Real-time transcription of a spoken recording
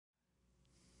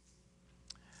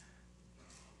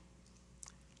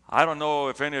I don't know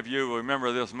if any of you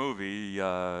remember this movie.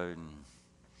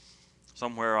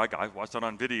 Somewhere I watched it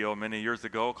on video many years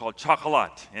ago called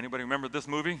Chocolat. Anybody remember this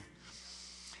movie?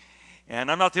 And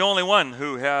I'm not the only one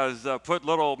who has put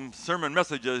little sermon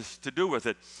messages to do with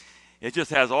it. It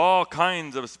just has all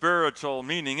kinds of spiritual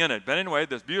meaning in it. But anyway,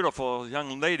 this beautiful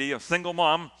young lady, a single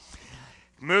mom,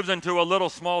 moves into a little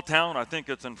small town. I think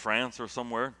it's in France or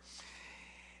somewhere.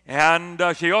 And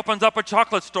she opens up a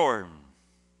chocolate store.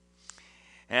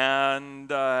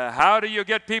 And how do you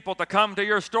get people to come to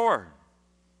your store?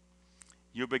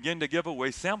 You begin to give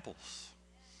away samples.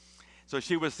 So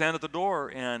she would stand at the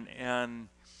door, and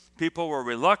people were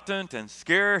reluctant and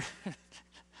scared.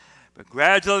 But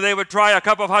gradually they would try a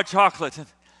cup of hot chocolate,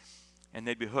 and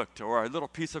they'd be hooked, or a little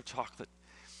piece of chocolate.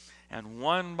 And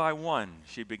one by one,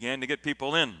 she began to get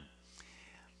people in.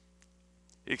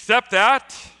 Except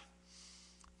that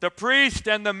the priest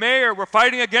and the mayor were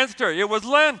fighting against her. It was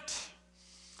Lent.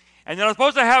 And you're not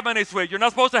supposed to have any sweets. You're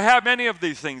not supposed to have any of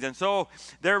these things. And so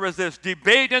there was this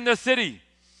debate in the city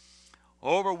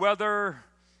over whether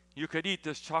you could eat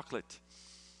this chocolate.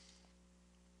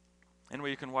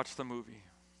 Anyway, you can watch the movie.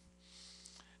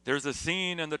 There's a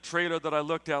scene in the trailer that I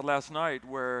looked at last night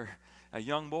where a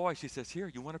young boy, she says,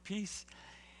 "Here, you want a piece?"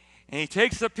 And he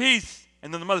takes a piece,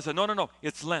 and then the mother said, no,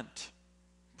 it's Lent.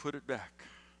 Put it back.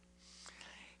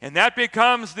 And that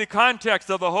becomes the context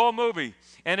of the whole movie.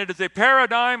 And it is a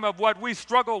paradigm of what we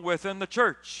struggle with in the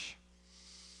church.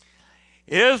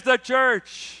 Is the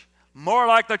church more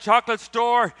like the chocolate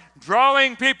store,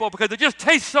 drawing people because it just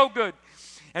tastes so good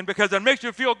and because it makes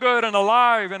you feel good and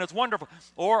alive and it's wonderful?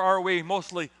 Or are we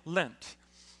mostly Lent?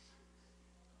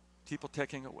 People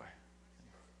taking away.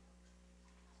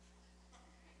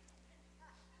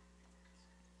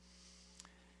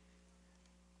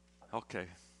 Okay,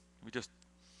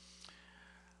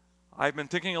 I've been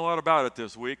thinking a lot about it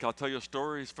this week. I'll tell you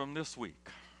stories from this week.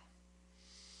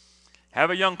 Have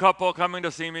a young couple coming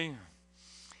to see me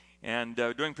and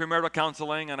doing premarital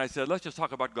counseling, and I said, let's just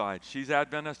talk about God. She's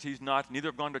Adventist, he's not. Neither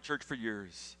have gone to church for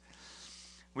years.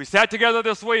 We sat together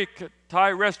this week at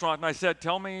Thai restaurant, and I said,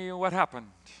 tell me what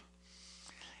happened.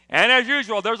 And as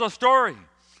usual, there's a story.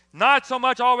 Not so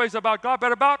much always about God,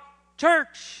 but about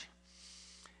church.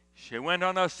 She went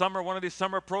on one of these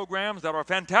summer programs that are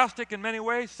fantastic in many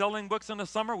ways, selling books in the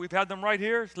summer. We've had them right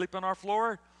here, sleep on our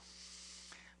floor.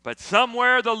 But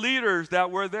somewhere the leaders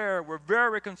that were there were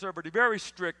very conservative, very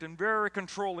strict, and very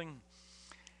controlling.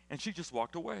 And she just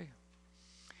walked away.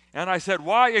 And I said,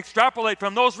 why extrapolate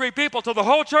from those 3 people to the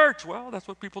whole church? Well, that's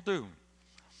what people do.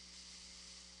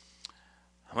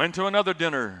 I went to another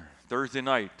dinner Thursday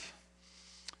night.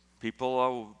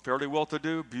 People fairly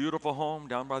well-to-do, beautiful home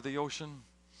down by the ocean.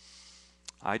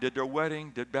 I did their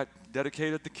wedding,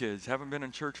 dedicated the kids, haven't been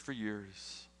in church for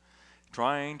years,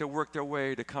 trying to work their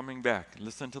way to coming back.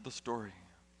 Listen to the story.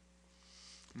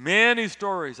 Many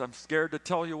stories. I'm scared to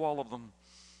tell you all of them.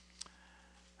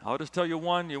 I'll just tell you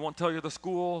one. You won't tell you the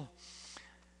school.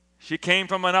 She came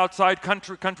from an outside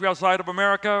country outside of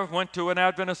America, went to an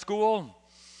Adventist school.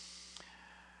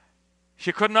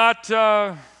 She could not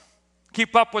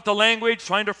keep up with the language,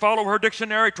 trying to follow her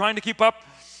dictionary, trying to keep up.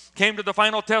 Came to the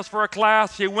final test for a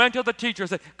class. She went to the teacher and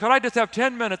said, could I just have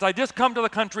 10 minutes? I just come to the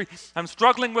country. I'm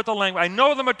struggling with the language. I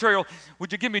know the material.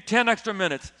 Would you give me 10 extra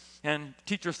minutes? And the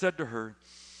teacher said to her,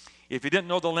 if you didn't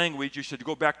know the language, you should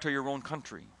go back to your own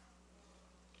country.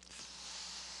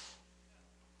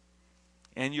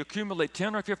 And you accumulate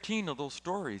 10 or 15 of those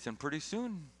stories, and pretty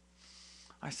soon,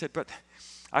 I said, but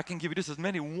I can give you just as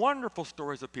many wonderful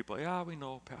stories of people. Yeah, we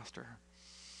know, Pastor.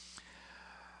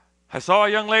 I saw a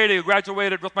young lady who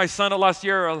graduated with my son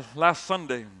last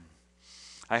Sunday.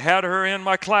 I had her in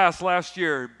my class last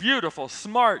year. Beautiful,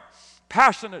 smart,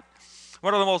 passionate.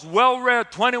 One of the most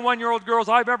well-read 21-year-old girls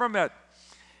I've ever met.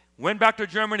 Went back to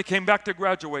Germany, came back to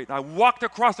graduate. I walked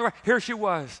across the room. Here she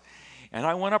was. And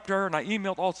I went up to her and I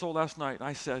emailed also last night.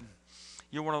 I said,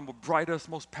 you're one of the brightest,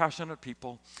 most passionate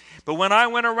people. But when I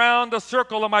went around the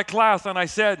circle of my class and I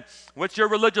said, what's your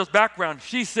religious background?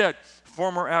 She said,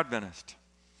 former Adventist.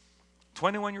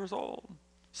 21 years old,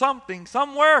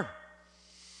 somewhere.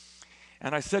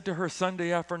 And I said to her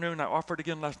Sunday afternoon, I offered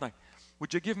again last night,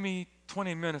 would you give me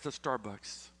 20 minutes at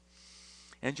Starbucks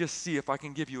and just see if I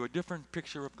can give you a different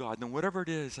picture of God than whatever it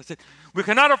is? I said, we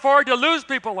cannot afford to lose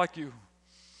people like you.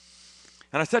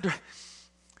 And I said to her,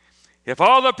 if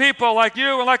all the people like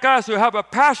you and like us who have a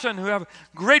passion, who have a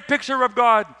great picture of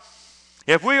God,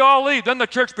 if we all leave, then the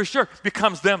church for sure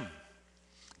becomes them.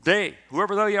 They,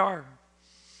 whoever they are.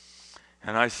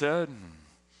 And I said,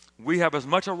 we have as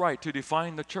much a right to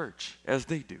define the church as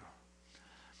they do.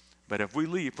 But if we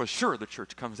leave, for sure the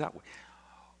church comes that way.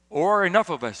 Or enough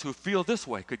of us who feel this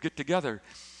way could get together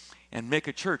and make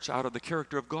a church out of the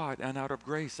character of God and out of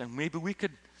grace. And maybe we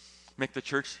could make the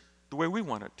church the way we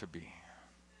want it to be.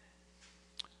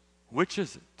 Which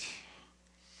is it?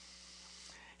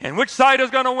 And which side is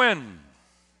going to win?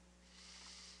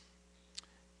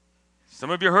 Some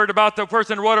of you heard about the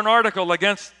person who wrote an article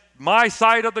against my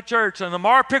side of the church and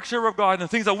our picture of God and the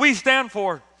things that we stand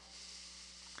for.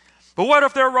 But what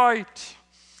if they're right?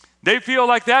 They feel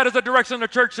like that is the direction the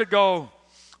church should go.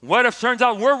 What if it turns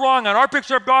out we're wrong and our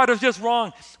picture of God is just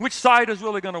wrong? Which side is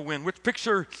really going to win? Which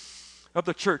picture of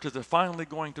the church is it finally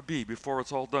going to be before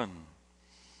it's all done?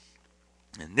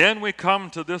 And then we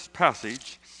come to this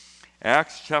passage,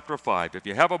 Acts chapter 5. If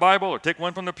you have a Bible, or take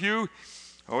one from the pew,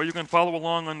 or you can follow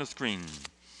along on the screen.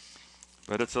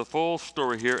 But it's a full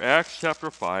story here, Acts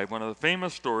chapter 5, one of the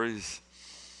famous stories,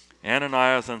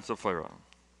 Ananias and Sapphira.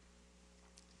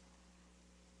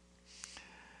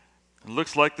 It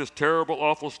looks like this terrible,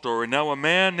 awful story. Now a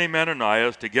man named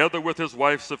Ananias, together with his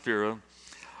wife Sapphira,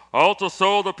 also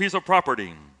sold a piece of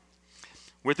property.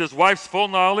 With his wife's full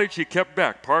knowledge, he kept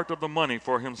back part of the money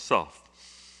for himself,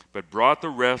 but brought the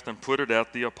rest and put it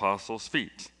at the apostles'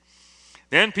 feet.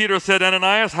 Then Peter said,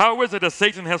 Ananias, how is it that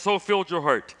Satan has so filled your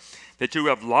heart that you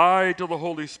have lied to the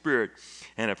Holy Spirit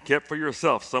and have kept for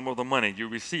yourself some of the money you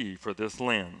received for this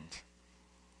land?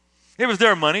 It was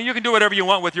their money. You can do whatever you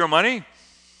want with your money.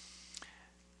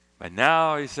 But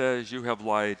now he says, you have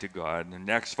lied to God. In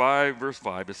Acts 5, verse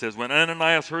 5, it says, when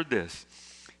Ananias heard this,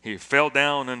 he fell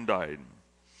down and died.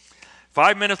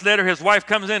 5 minutes later, his wife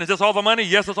comes in. Is this all the money?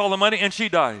 Yes, it's all the money. And she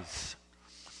dies.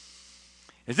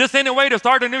 Is this any way to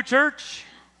start a new church?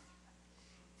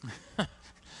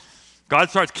 God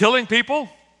starts killing people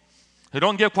who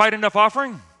don't give quite enough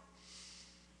offering?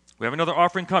 We have another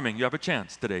offering coming. You have a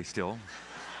chance today still.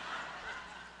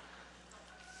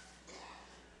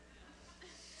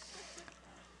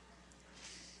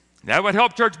 That would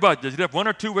help church budgets if one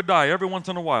or two would die every once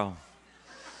in a while.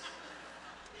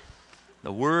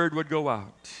 The word would go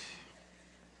out.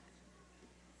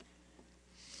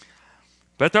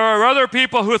 But there are other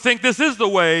people who think this is the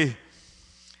way.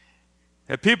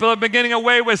 That people have been getting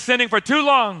away with sinning for too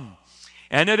long.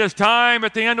 And it is time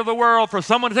at the end of the world for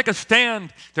someone to take a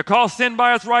stand, to call sin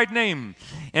by its right name,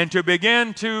 and to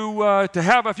begin to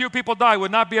have a few people die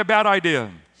would not be a bad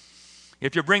idea.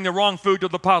 If you bring the wrong food to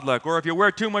the potluck, or if you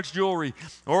wear too much jewelry,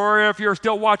 or if you're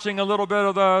still watching a little bit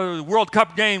of the World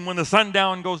Cup game when the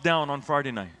sundown goes down on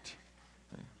Friday night.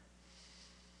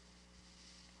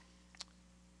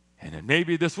 And then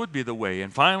maybe this would be the way.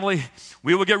 And finally,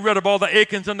 we will get rid of all the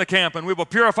Achans in the camp, and we will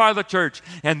purify the church.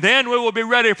 And then we will be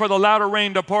ready for the latter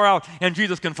rain to pour out, and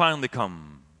Jesus can finally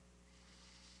come.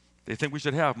 They think we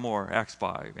should have more, Acts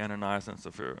 5, Ananias and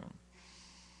Sapphira.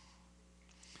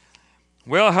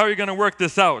 Well, how are you going to work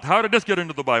this out? How did this get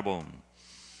into the Bible?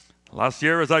 Last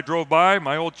year as I drove by,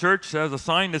 my old church has a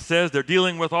sign that says they're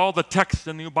dealing with all the texts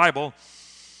in the Bible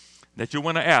that you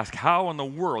want to ask, how in the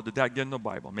world did that get in the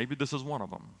Bible? Maybe this is one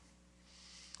of them.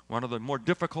 One of the more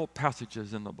difficult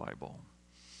passages in the Bible.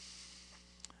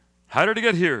 How did it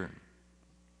get here?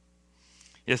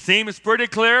 It seems pretty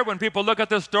clear when people look at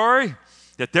this story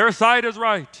that their side is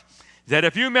right. That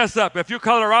if you mess up, if you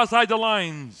color outside the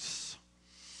lines,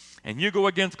 and you go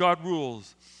against God's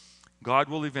rules, God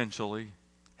will eventually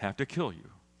have to kill you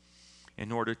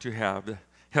in order to have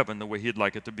heaven the way He'd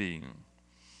like it to be.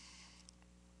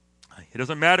 It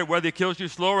doesn't matter whether He kills you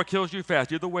slow or kills you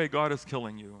fast. Either way, God is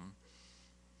killing you.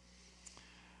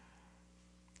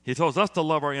 He tells us to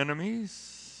love our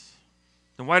enemies.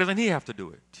 Then why doesn't He have to do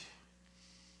it?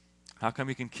 How come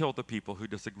He can kill the people who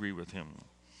disagree with Him?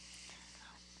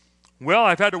 Well,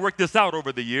 I've had to work this out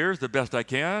over the years the best I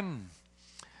can.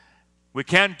 We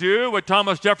can't do what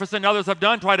Thomas Jefferson and others have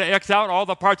done, try to X out all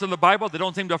the parts of the Bible that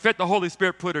don't seem to fit. The Holy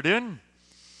Spirit put it in.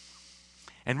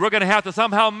 And we're going to have to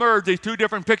somehow merge these two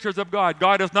different pictures of God.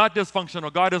 God is not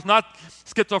dysfunctional. God is not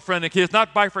schizophrenic. He is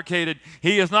not bifurcated.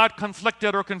 He is not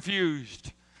conflicted or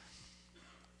confused.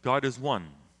 God is one.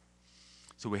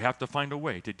 So we have to find a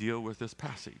way to deal with this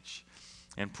passage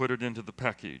and put it into the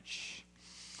package.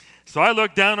 So I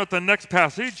look down at the next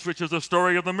passage, which is the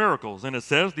story of the miracles. And it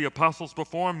says, the apostles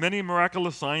performed many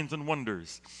miraculous signs and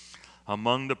wonders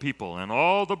among the people. And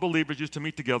all the believers used to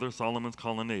meet together, Solomon's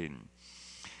colonnade.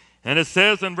 And it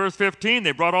says in verse 15,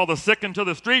 they brought all the sick into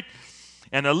the street,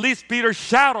 and at least Peter's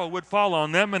shadow would fall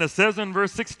on them. And it says in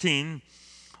verse 16,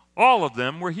 all of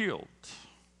them were healed.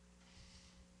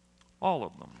 All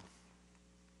of them.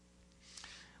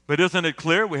 But isn't it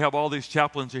clear? We have all these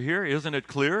chaplains here. Isn't it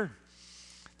clear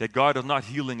that God is not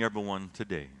healing everyone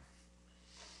today?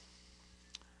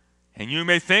 And you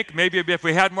may think maybe if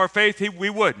we had more faith,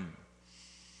 we wouldn't.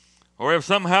 Or if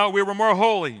somehow we were more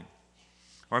holy.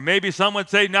 Or maybe some would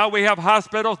say, now we have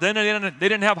hospitals. Then they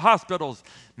didn't have hospitals.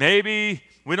 Maybe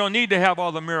we don't need to have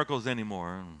all the miracles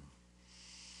anymore.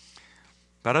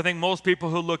 But I think most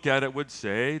people who look at it would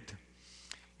say,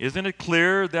 isn't it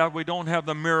clear that we don't have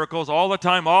the miracles all the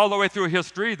time, all the way through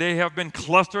history? They have been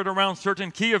clustered around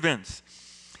certain key events.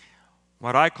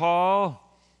 What I call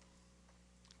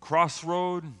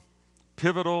crossroad,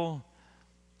 pivotal,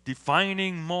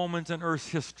 defining moments in Earth's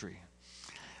history.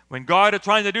 When God is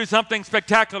trying to do something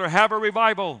spectacular, have a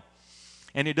revival,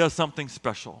 and He does something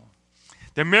special.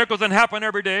 The miracles didn't happen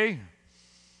every day.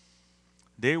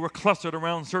 They were clustered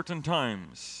around certain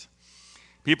times.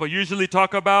 People usually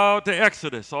talk about the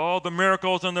Exodus, all the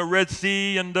miracles in the Red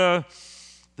Sea and the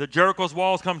Jericho's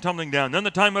walls come tumbling down. Then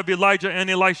the time of Elijah and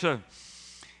Elisha,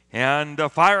 and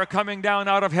fire coming down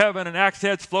out of heaven and axe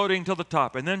heads floating to the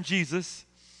top. And then Jesus,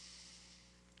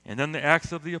 and then the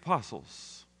Acts of the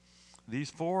Apostles. These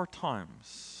 4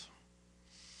 times.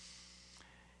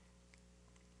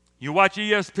 You watch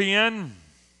ESPN,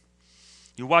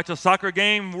 you watch a soccer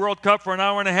game, World Cup for an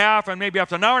hour and a half, and maybe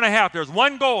after an hour and a half, there's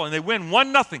one goal, and they win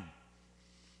 1-0.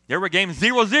 There were games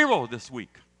 0-0 this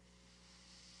week.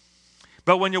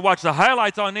 But when you watch the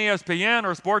highlights on ESPN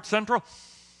or Sports Central,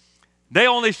 they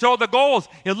only show the goals.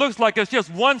 It looks like it's just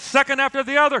 1 second after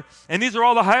the other. And these are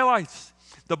all the highlights.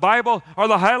 The Bible are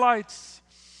the highlights.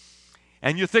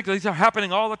 And you think these are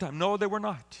happening all the time. No, they were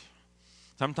not.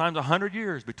 Sometimes 100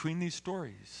 years between these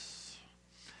stories.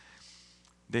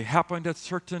 They happened at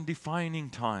certain defining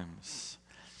times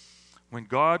when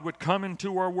God would come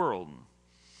into our world.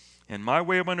 And my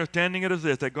way of understanding it is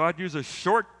this, that God uses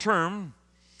short-term,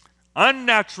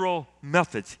 unnatural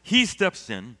methods. He steps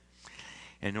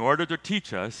in order to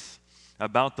teach us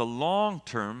about the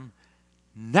long-term,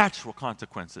 natural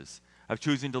consequences of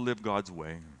choosing to live God's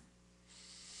way.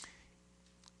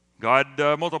 God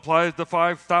multiplies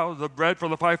the bread for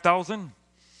the 5,000.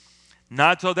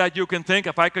 Not so that you can think,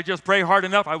 if I could just pray hard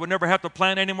enough, I would never have to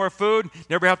plan any more food,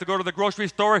 never have to go to the grocery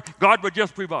store. God would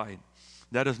just provide.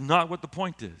 That is not what the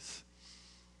point is.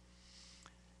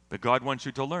 But God wants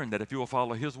you to learn that if you will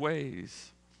follow His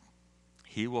ways,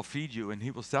 He will feed you and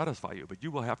He will satisfy you. But you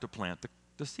will have to plant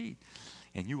the seed.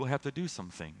 And you will have to do some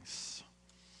things.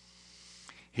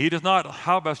 He does not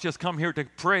have us just come here to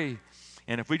pray.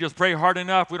 And if we just pray hard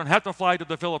enough, we don't have to fly to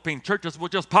the Philippines. Churches will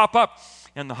just pop up.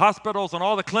 And the hospitals and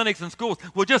all the clinics and schools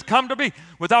will just come to be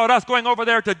without us going over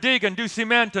there to dig and do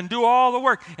cement and do all the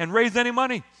work and raise any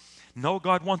money. No,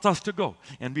 God wants us to go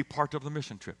and be part of the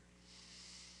mission trip.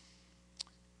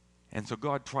 And so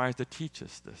God tries to teach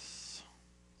us this.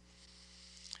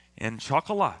 And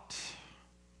Chocolat,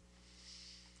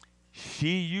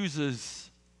 she uses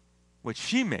what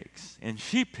she makes and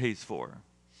she pays for,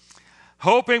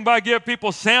 hoping by give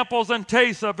people samples and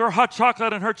tastes of her hot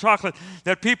chocolate and her chocolate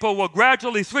that people will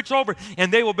gradually switch over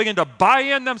and they will begin to buy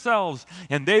in themselves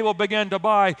and they will begin to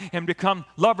buy and become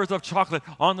lovers of chocolate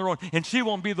on their own. And she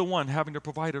won't be the one having to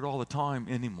provide it all the time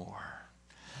anymore.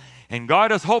 And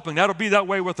God is hoping that'll be that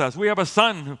way with us. We have a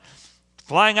son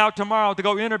flying out tomorrow to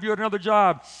go interview at another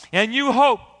job. And you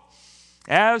hope,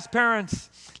 as parents,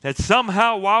 that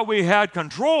somehow while we had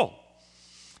control,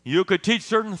 you could teach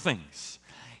certain things.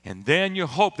 And then you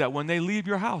hope that when they leave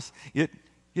your house, it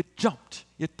jumped,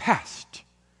 it passed.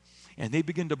 And they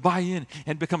begin to buy in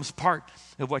and becomes part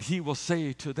of what He will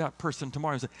say to that person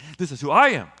tomorrow. Say, this is who I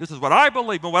am. This is what I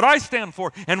believe and what I stand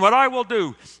for and what I will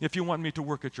do if you want me to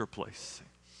work at your place.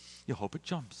 You hope it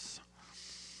jumps.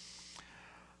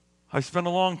 I spent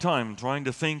a long time trying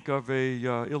to think of a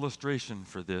illustration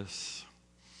for this.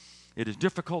 It is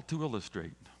difficult to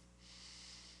illustrate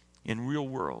in real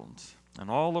worlds. And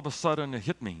all of a sudden it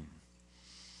hit me.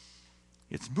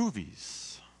 It's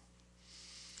movies.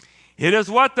 It is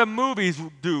what the movies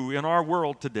do in our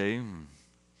world today.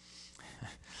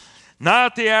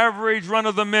 Not the average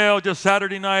run-of-the-mill, just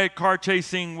Saturday night, car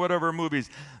chasing, whatever movies.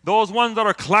 Those ones that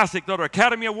are classic, that are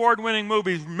Academy Award-winning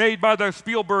movies made by the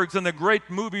Spielbergs and the great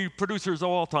movie producers of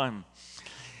all time.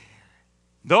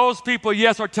 Those people,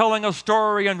 yes, are telling a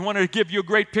story and want to give you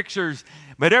great pictures,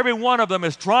 but every one of them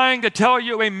is trying to tell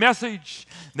you a message.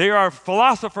 They are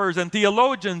philosophers and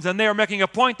theologians, and they are making a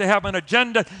point. They have an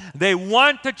agenda. They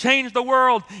want to change the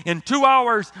world in 2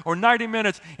 hours or 90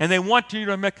 minutes, and they want you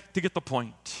to get the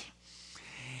point.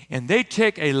 And they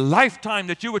take a lifetime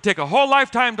that you would take a whole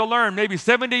lifetime to learn, maybe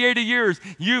 70, 80 years.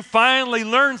 You finally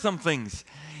learn some things,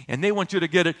 and they want you to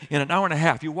get it in an hour and a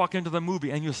half. You walk into the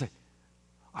movie, and you say,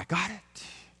 I got it.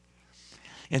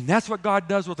 And that's what God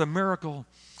does with a miracle.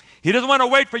 He doesn't want to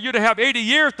wait for you to have 80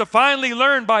 years to finally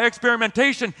learn by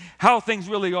experimentation how things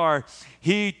really are.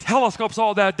 He telescopes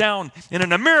all that down. And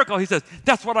in a miracle, he says,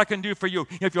 that's what I can do for you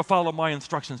if you'll follow my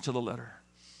instructions to the letter.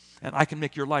 And I can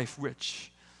make your life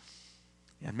rich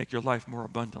and make your life more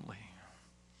abundantly.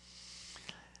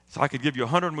 So I could give you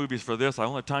 100 movies for this. I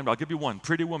only have time. I'll give you one,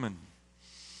 Pretty Woman.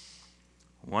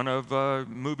 One of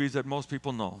movies that most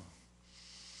people know.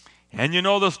 And you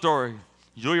know the story.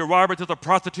 Julia Roberts is a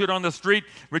prostitute on the street.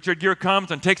 Richard Gere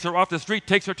comes and takes her off the street,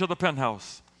 takes her to the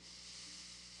penthouse.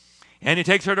 And he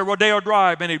takes her to Rodeo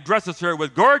Drive, and he dresses her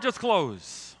with gorgeous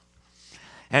clothes.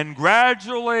 And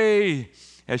gradually,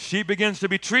 as she begins to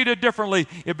be treated differently,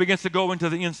 it begins to go into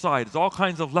the inside. There's all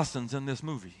kinds of lessons in this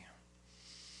movie.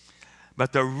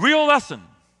 But the real lesson,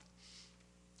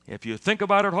 if you think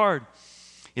about it hard,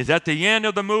 is at the end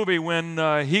of the movie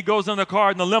when he goes in the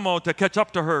car in the limo to catch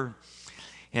up to her.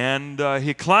 And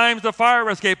he climbs the fire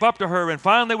escape up to her, and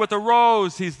finally with a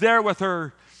rose, he's there with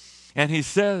her. And he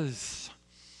says,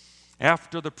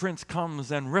 after the prince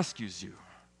comes and rescues you,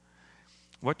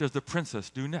 what does the princess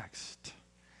do next?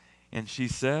 And she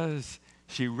says,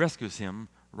 she rescues him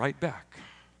right back.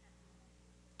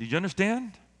 Do you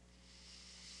understand?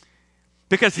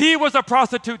 Because he was a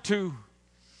prostitute too.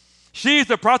 She's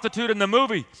the prostitute in the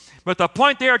movie. But the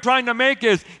point they are trying to make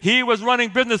is he was running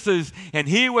businesses, and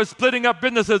he was splitting up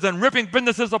businesses and ripping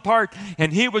businesses apart,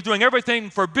 and he was doing everything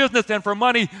for business and for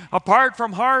money apart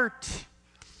from heart.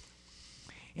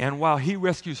 And while he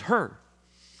rescues her,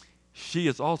 she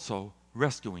is also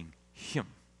rescuing him.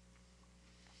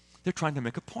 They're trying to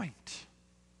make a point.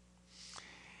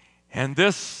 And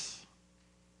this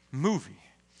movie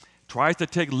tries to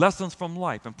take lessons from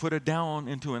life and put it down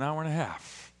into an hour and a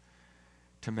half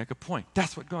to make a point.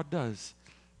 That's what God does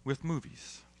with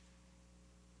movies.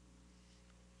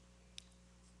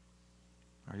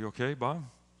 Are you okay, Bob?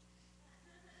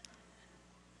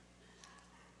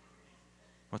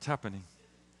 What's happening?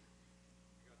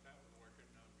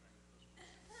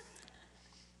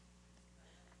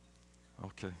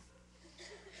 Okay.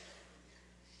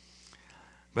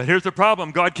 But here's the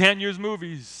problem. God can't use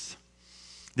movies.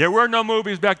 There were no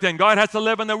movies back then. God has to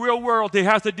live in the real world. He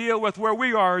has to deal with where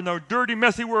we are in the dirty,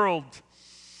 messy world.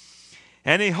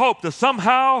 And he hoped that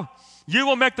somehow you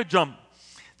will make the jump,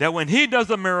 that when he does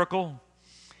a miracle,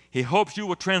 he hopes you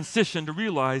will transition to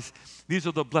realize these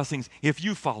are the blessings if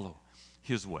you follow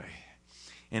his way.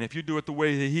 And if you do it the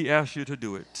way that he asks you to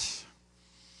do it.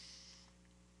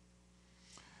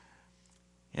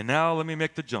 And now let me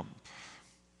make the jump.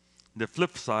 The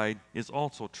flip side is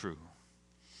also true.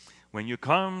 When you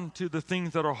come to the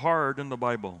things that are hard in the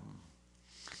Bible,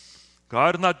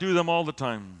 God does not do them all the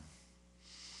time.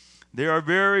 They are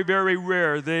very, very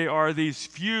rare. They are these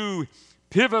few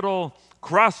pivotal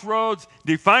crossroads,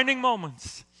 defining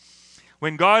moments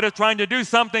when God is trying to do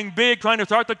something big, trying to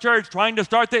start the church, trying to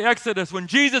start the Exodus, when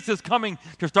Jesus is coming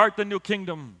to start the new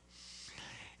kingdom.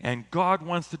 And God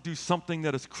wants to do something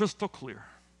that is crystal clear.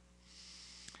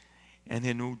 And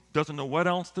he doesn't know what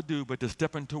else to do but to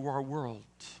step into our world.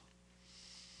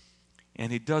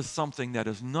 And he does something that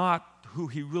is not who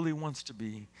he really wants to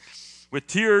be, with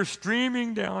tears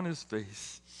streaming down his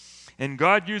face. And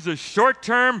God uses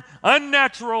short-term,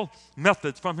 unnatural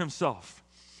methods from himself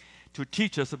to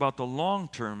teach us about the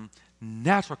long-term,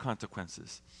 natural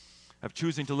consequences of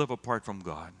choosing to live apart from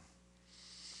God.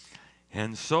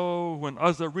 And so when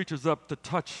Uzzah reaches up to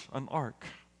touch an ark,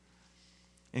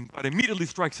 and God immediately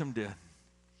strikes him dead,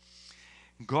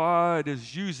 God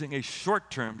is using a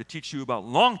short-term to teach you about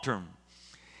long-term,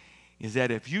 is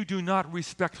that if you do not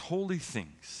respect holy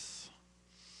things,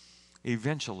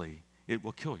 eventually it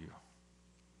will kill you.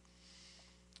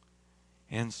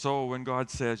 And so when God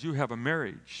says you have a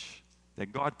marriage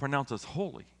that God pronounces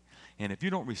holy, and if you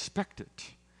don't respect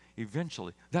it,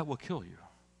 eventually that will kill you.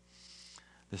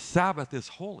 The Sabbath is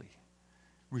holy.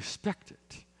 Respect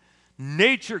it.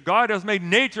 Nature, God has made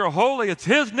nature holy. It's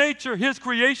his nature, his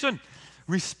creation.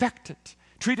 Respect it.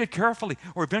 Treat it carefully,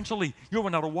 or eventually you'll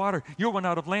run out of water, you'll run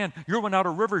out of land, you'll run out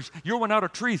of rivers, you'll run out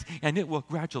of trees, and it will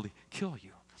gradually kill you.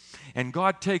 And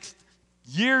God takes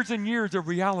years and years of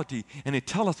reality and he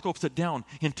telescopes it down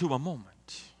into a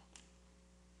moment.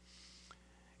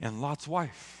 And Lot's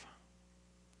wife.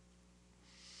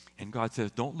 And God says,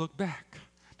 don't look back.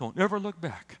 Don't ever look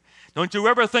back. Don't you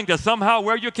ever think that somehow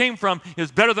where you came from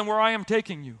is better than where I am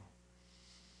taking you.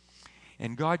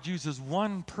 And God uses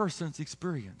one person's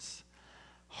experience,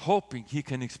 hoping he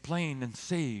can explain and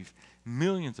save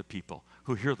millions of people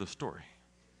who hear the story.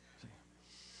 See?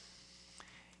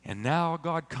 And now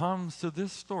God comes to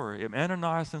this story of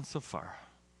Ananias and Sapphira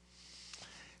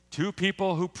Two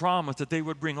people who promised that they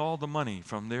would bring all the money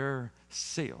from their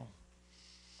sale.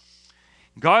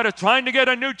 God is trying to get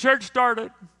a new church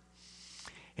started.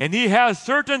 And he has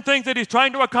certain things that he's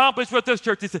trying to accomplish with this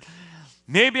church. He said,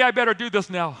 maybe I better do this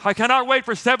now. I cannot wait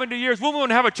for 70 years. We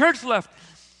won't have a church left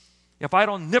if I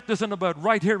don't nip this in the bud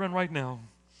right here and right now.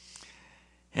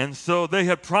 And so they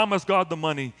had promised God the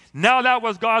money. Now that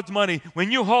was God's money.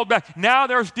 When you hold back, now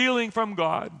they're stealing from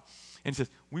God. And he says,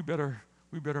 we better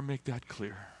make that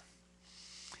clear.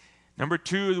 Number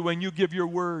two, when you give your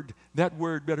word, that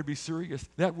word better be serious.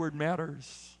 That word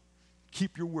matters.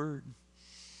 Keep your word.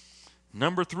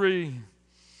 Number three,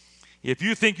 if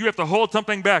you think you have to hold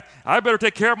something back, I better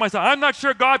take care of myself. I'm not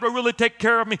sure God will really take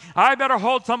care of me. I better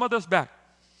hold some of this back.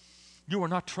 You are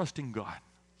not trusting God.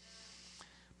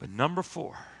 But number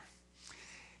four,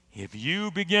 if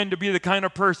you begin to be the kind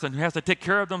of person who has to take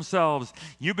care of themselves,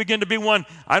 you begin to be one,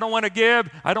 I don't want to give,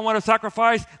 I don't want to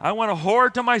sacrifice, I want to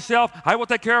hoard to myself, I will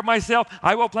take care of myself,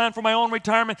 I will plan for my own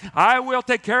retirement, I will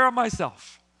take care of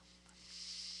myself.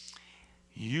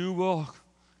 You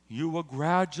will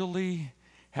gradually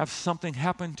have something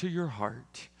happen to your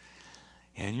heart,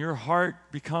 and your heart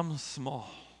becomes small,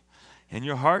 and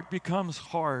your heart becomes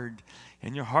hard,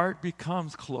 and your heart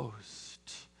becomes closed.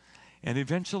 And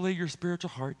eventually your spiritual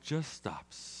heart just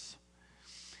stops.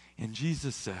 And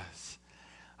Jesus says,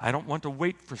 I don't want to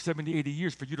wait for 70, 80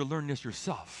 years for you to learn this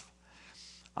yourself.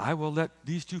 I will let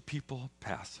these two people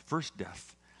pass, first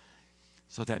death,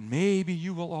 so that maybe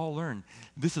you will all learn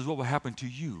this is what will happen to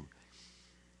you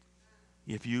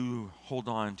if you hold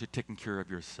on to taking care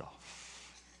of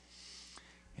yourself.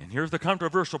 And here's the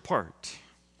controversial part.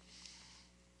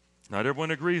 Not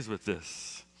everyone agrees with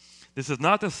this. This is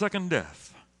not the second death.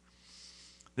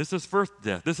 This is first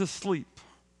death. This is sleep.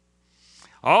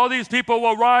 All these people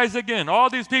will rise again. All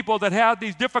these people that had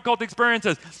these difficult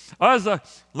experiences. Uzzah,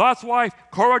 Lot's wife,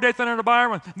 Korah, Dathan, and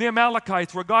Abiram, the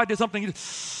Amalekites, where God did something.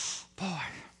 Boy,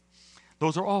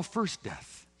 those are all first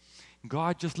death.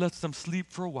 God just lets them sleep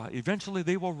for a while. Eventually,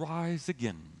 they will rise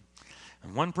again.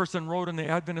 And one person wrote in the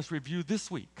Adventist Review this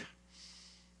week,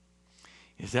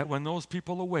 is that when those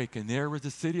people awaken, there is the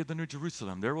city of the New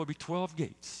Jerusalem. There will be 12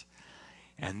 gates.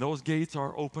 And those gates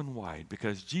are open wide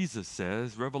because Jesus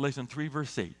says, Revelation 3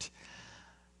 verse 8,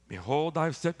 behold,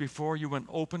 I've set before you an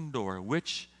open door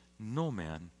which no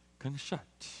man can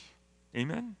shut.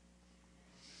 Amen?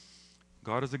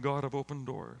 God is a God of open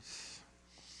doors.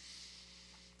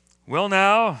 Well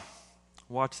now,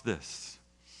 watch this.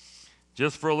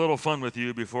 Just for a little fun with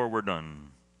you before we're done.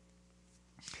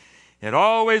 It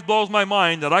always blows my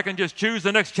mind that I can just choose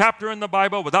the next chapter in the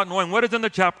Bible without knowing what is in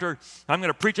the chapter. I'm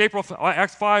going to preach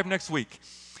Acts 5 next week.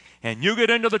 And you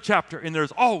get into the chapter, and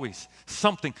there's always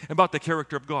something about the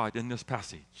character of God in this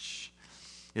passage.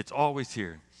 It's always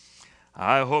here.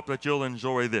 I hope that you'll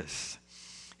enjoy this.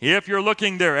 If you're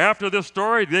looking there, after this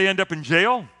story, they end up in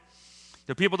jail.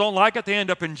 The people don't like it, they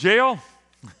end up in jail.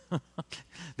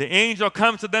 The angel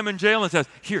comes to them in jail and says,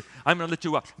 here, I'm going to let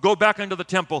you out. Go back into the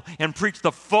temple and preach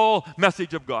the full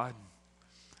message of God.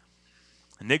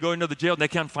 And they go into the jail and they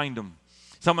can't find them.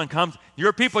 Someone comes,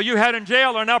 your people you had in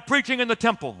jail are now preaching in the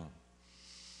temple.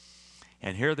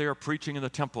 And here they are preaching in the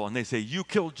temple and they say, you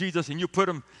killed Jesus and you put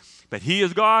him, but he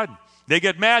is God. They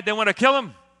get mad, they want to kill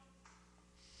him.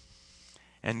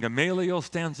 And Gamaliel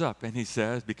stands up and he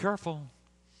says, be careful.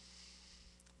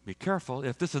 Be careful.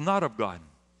 If this is not of God,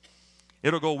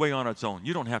 it'll go away on its own.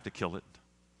 You don't have to kill it.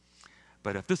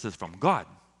 But if this is from God,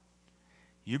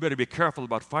 you better be careful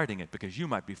about fighting it because you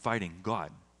might be fighting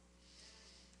God.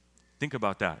 Think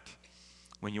about that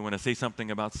when you want to say something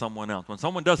about someone else. When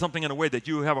someone does something in a way that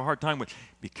you have a hard time with,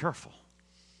 be careful.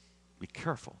 Be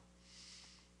careful.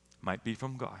 Might be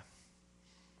from God.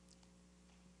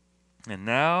 And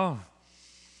now,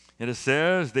 it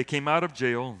says they came out of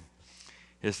jail.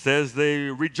 It says they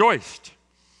rejoiced.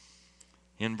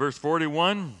 In verse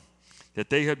 41,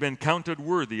 that they had been counted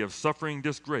worthy of suffering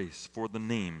disgrace for the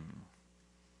name.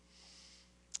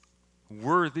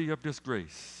 Worthy of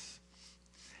disgrace.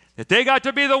 That they got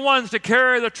to be the ones to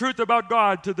carry the truth about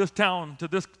God to this town, to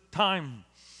this time.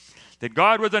 That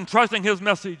God was entrusting his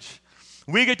message.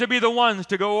 We get to be the ones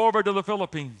to go over to the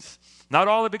Philippines. Not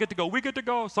all of you get to go. We get to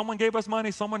go. Someone gave us money.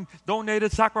 Someone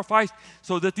donated, sacrificed,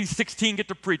 so that these 16 get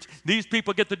to preach. These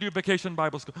people get to do vacation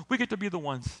Bible school. We get to be the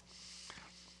ones.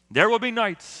 There will be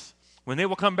nights when they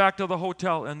will come back to the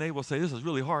hotel and they will say, this is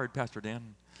really hard, Pastor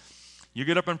Dan. You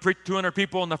get up and preach 200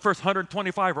 people and the first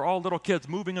 125 are all little kids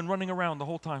moving and running around the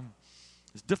whole time.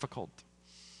 It's difficult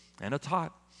and it's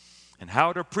hot. And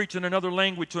how to preach in another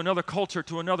language, to another culture,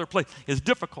 to another place is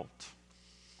difficult.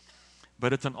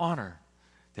 But it's an honor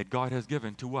that God has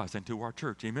given to us and to our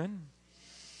church. Amen?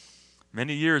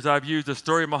 Many years I've used the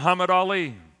story of Muhammad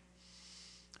Ali.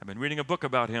 I've been reading a book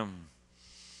about him.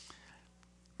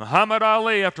 Muhammad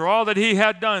Ali, after all that he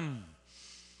had done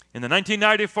in the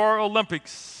 1994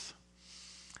 Olympics,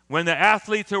 when the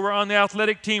athletes who were on the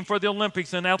athletic team for the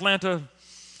Olympics in Atlanta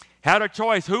had a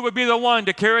choice who would be the one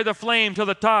to carry the flame to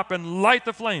the top and light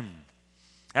the flame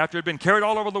after it had been carried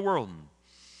all over the world,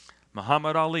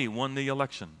 Muhammad Ali won the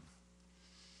election.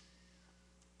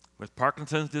 With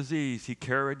Parkinson's disease, he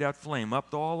carried that flame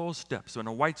up all those steps in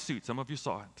a white suit. Some of you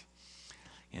saw it.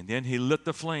 And then he lit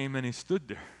the flame and he stood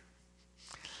there.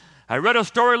 I read a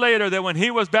story later that when he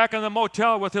was back in the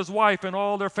motel with his wife and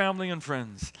all their family and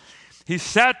friends, he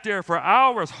sat there for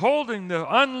hours holding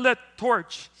the unlit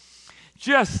torch,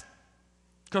 just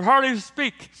could hardly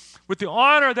speak with the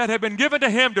honor that had been given to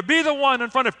him to be the one in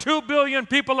front of 2 billion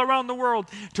people around the world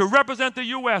to represent the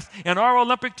U.S. and our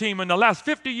Olympic team in the last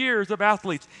 50 years of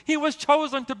athletes. He was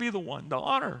chosen to be the one, the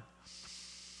honor.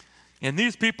 And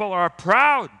these people are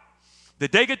proud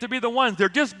that they get to be the ones. They're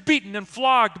just beaten and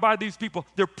flogged by these people.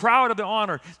 They're proud of the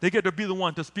honor. They get to be the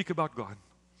one to speak about God.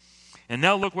 And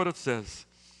now look what it says.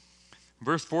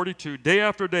 Verse 42, day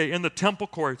after day in the temple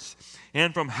courts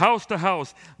and from house to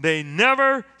house, they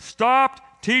never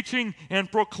stopped teaching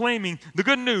and proclaiming the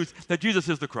good news that Jesus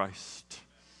is the Christ.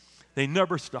 They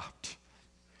never stopped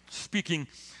speaking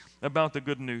about the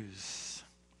good news.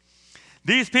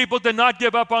 These people did not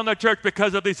give up on the church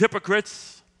because of these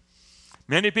hypocrites.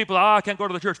 Many people, I can't go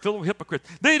to the church, filled with hypocrites.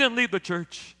 They didn't leave the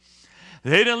church.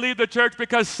 They didn't leave the church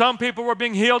because some people were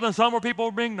being healed and some people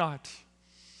were being not.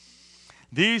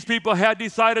 These people had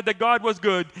decided that God was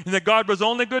good and that God was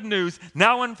only good news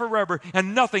now and forever,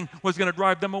 and nothing was going to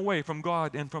drive them away from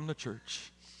God and from the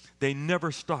church. They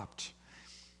never stopped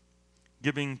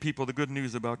giving people the good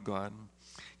news about God.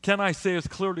 Can I say as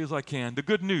clearly as I can, the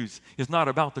good news is not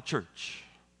about the church.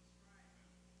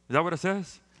 Is that what it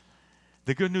says?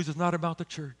 The good news is not about the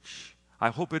church. I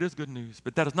hope it is good news,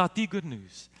 but that is not the good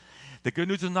news. The good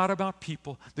news is not about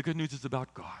people. The good news is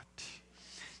about God.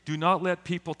 Do not let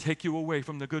people take you away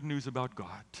from the good news about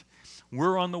God.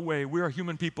 We're on the way. We are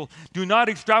human people. Do not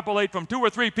extrapolate from 2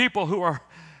 or 3 people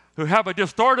who have a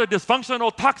distorted,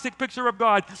 dysfunctional, toxic picture of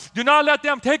God. Do not let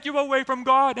them take you away from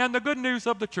God and the good news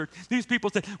of the church. These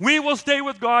people say, we will stay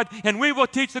with God and we will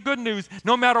teach the good news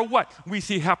no matter what we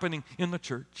see happening in the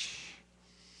church.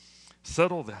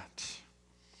 Settle that.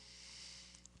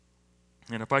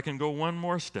 And if I can go one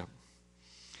more step,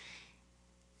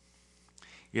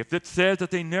 if it says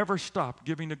that they never stopped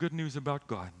giving the good news about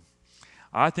God,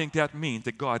 I think that means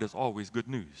that God is always good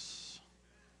news.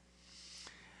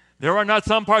 There are not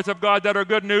some parts of God that are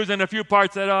good news and a few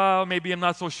parts that, maybe I'm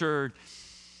not so sure.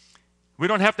 We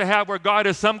don't have to have where God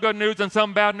is some good news and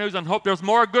some bad news and hope there's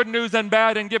more good news than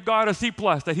bad and give God a C+,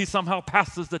 that he somehow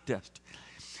passes the test.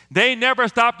 They never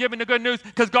stop giving the good news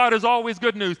because God is always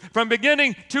good news. From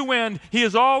beginning to end, he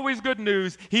is always good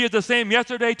news. He is the same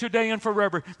yesterday, today, and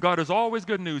forever. God is always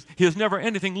good news. He is never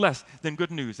anything less than good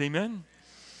news. Amen?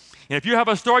 And if you have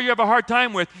a story you have a hard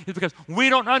time with, it's because we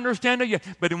don't understand it yet.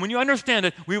 But when you understand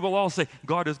it, we will all say,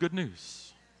 God is good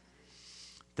news.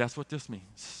 That's what this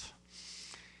means.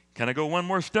 Can I go one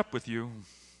more step with you?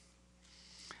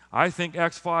 I think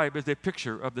Acts 5 is a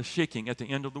picture of the shaking at the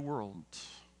end of the world.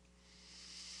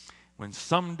 When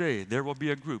someday there will be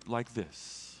a group like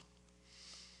this.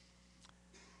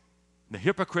 The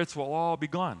hypocrites will all be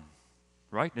gone,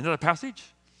 right? Isn't that a passage?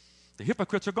 The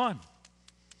hypocrites are gone.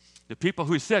 The people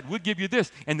who said, we'll give you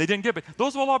this, and they didn't give it,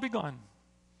 those will all be gone.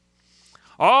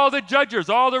 All the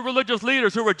judges, all the religious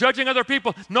leaders who were judging other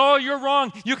people, no, you're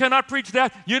wrong, you cannot preach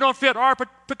that, you don't fit our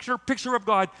picture of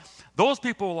God. Those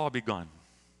people will all be gone.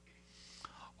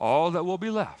 All that will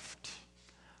be left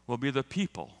will be the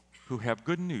people who have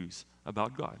good news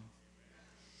about God.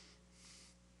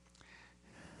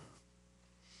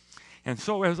 And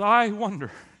so as I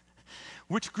wonder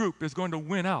which group is going to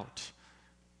win out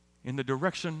in the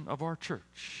direction of our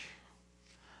church,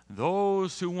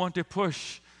 those who want to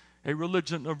push a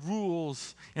religion of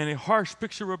rules and a harsh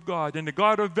picture of God and a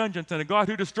God of vengeance and a God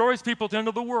who destroys people to the end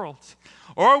of the world?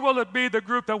 Or will it be the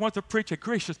group that wants to preach a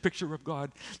gracious picture of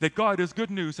God, that God is good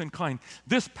news and kind?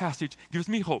 This passage gives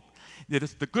me hope that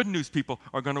it's the good news people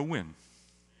are going to win.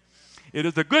 It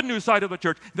is the good news side of the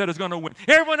church that is going to win.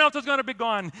 Everyone else is going to be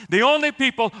gone. The only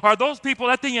people are those people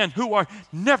at the end who are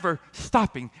never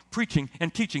stopping preaching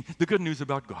and teaching the good news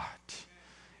about God.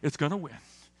 It's going to win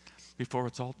before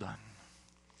it's all done.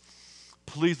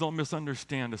 Please don't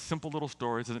misunderstand a simple little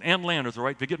story. It's an Ann Landers, all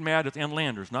right? If you get mad, it's Ann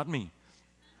Landers, not me.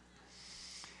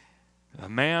 A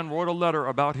man wrote a letter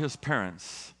about his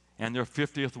parents and their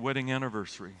 50th wedding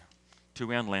anniversary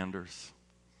to Ann Landers.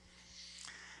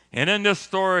 And in this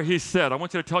story, he said, I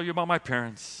want you to tell you about my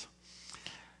parents.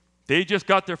 They just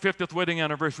got their 50th wedding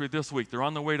anniversary this week. They're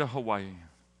on the way to Hawaii.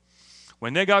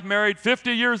 When they got married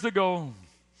 50 years ago,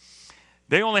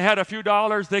 they only had a few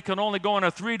dollars. They could only go on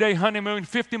a 3-day honeymoon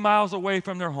 50 miles away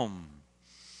from their home.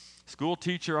 School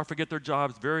teacher, I forget their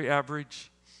jobs, very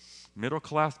average,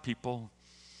 middle-class people.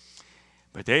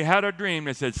 But they had a dream.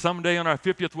 They said, someday on our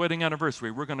 50th wedding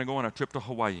anniversary, we're going to go on a trip to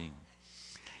Hawaii.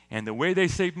 And the way they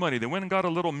saved money, they went and got a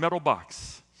little metal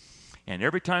box. And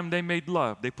every time they made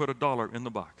love, they put $1 in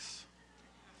the box.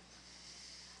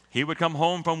 He would come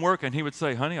home from work and he would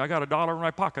say, honey, I got $1 in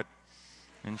my pocket.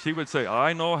 And she would say,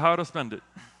 I know how to spend it.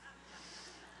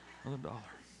 $1.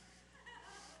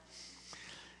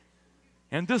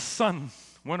 And this son,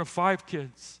 one of 5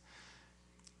 kids,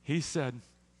 he said,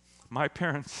 my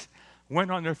parents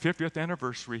went on their 50th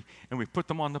anniversary and we put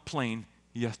them on the plane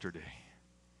yesterday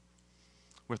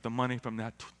with the money from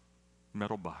that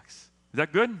metal box. Is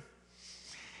that good?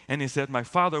 And he said, my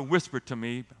father whispered to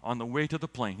me on the way to the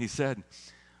plane, he said,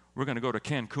 we're going to go to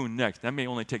Cancun next. That may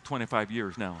only take 25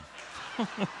 years now.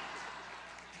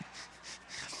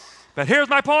 But here's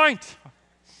my point.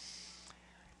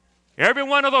 Every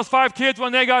one of those 5 kids,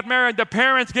 when they got married, the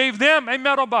parents gave them a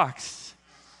metal box.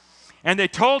 And they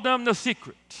told them the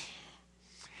secret.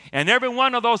 And every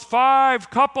one of those 5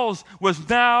 couples was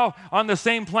now on the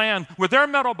same plan with their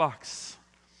metal box.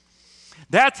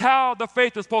 That's how the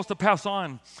faith is supposed to pass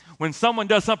on. When someone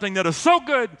does something that is so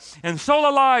good and so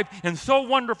alive and so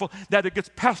wonderful that it gets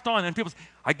passed on and people say,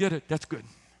 I get it, that's good.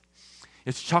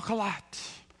 It's chocolate.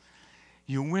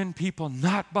 You win people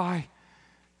not by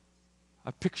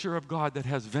a picture of God that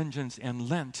has vengeance and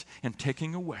Lent and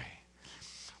taking away.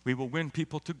 We will win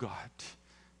people to God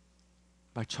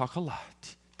by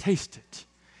chocolate. Taste it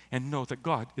and know that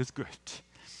God is good.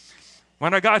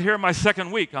 When I got here my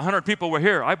second week, 100 people were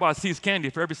here. I bought See's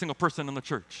candy for every single person in the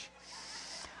church.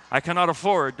 I cannot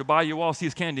afford to buy you all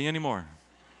See's candy anymore.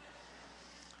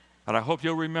 But I hope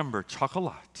you'll remember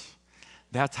chocolate.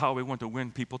 That's how we want to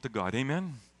win people to God.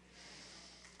 Amen?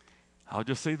 I'll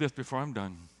just say this before I'm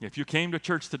done. If you came to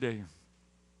church today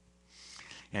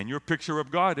and your picture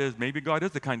of God is, maybe God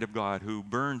is the kind of God who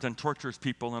burns and tortures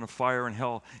people in a fire in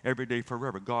hell every day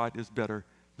forever. God is better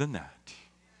than that.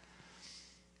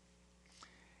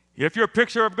 If your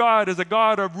picture of God is a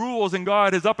God of rules and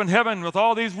God is up in heaven with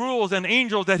all these rules and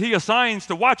angels that he assigns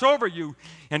to watch over you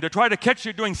and to try to catch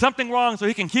you doing something wrong so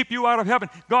he can keep you out of heaven,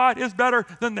 God is better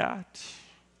than that.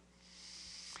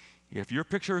 If your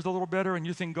picture is a little better and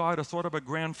you think God is sort of a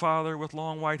grandfather with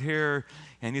long white hair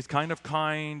and he's kind of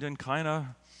kind and kind of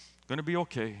going to be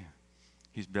okay,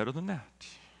 he's better than that.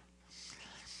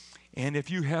 And if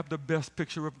you have the best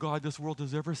picture of God this world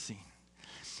has ever seen,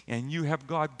 and you have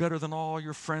God better than all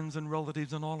your friends and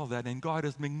relatives and all of that, and God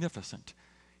is magnificent,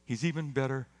 he's even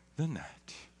better than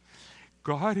that.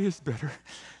 God is better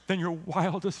than your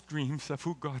wildest dreams of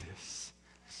who God is.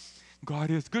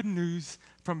 God is good news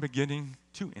from beginning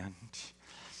to end.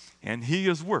 And he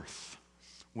is worth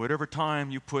whatever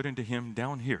time you put into him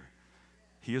down here.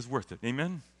 He is worth it.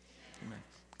 Amen? Amen.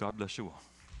 God bless you all.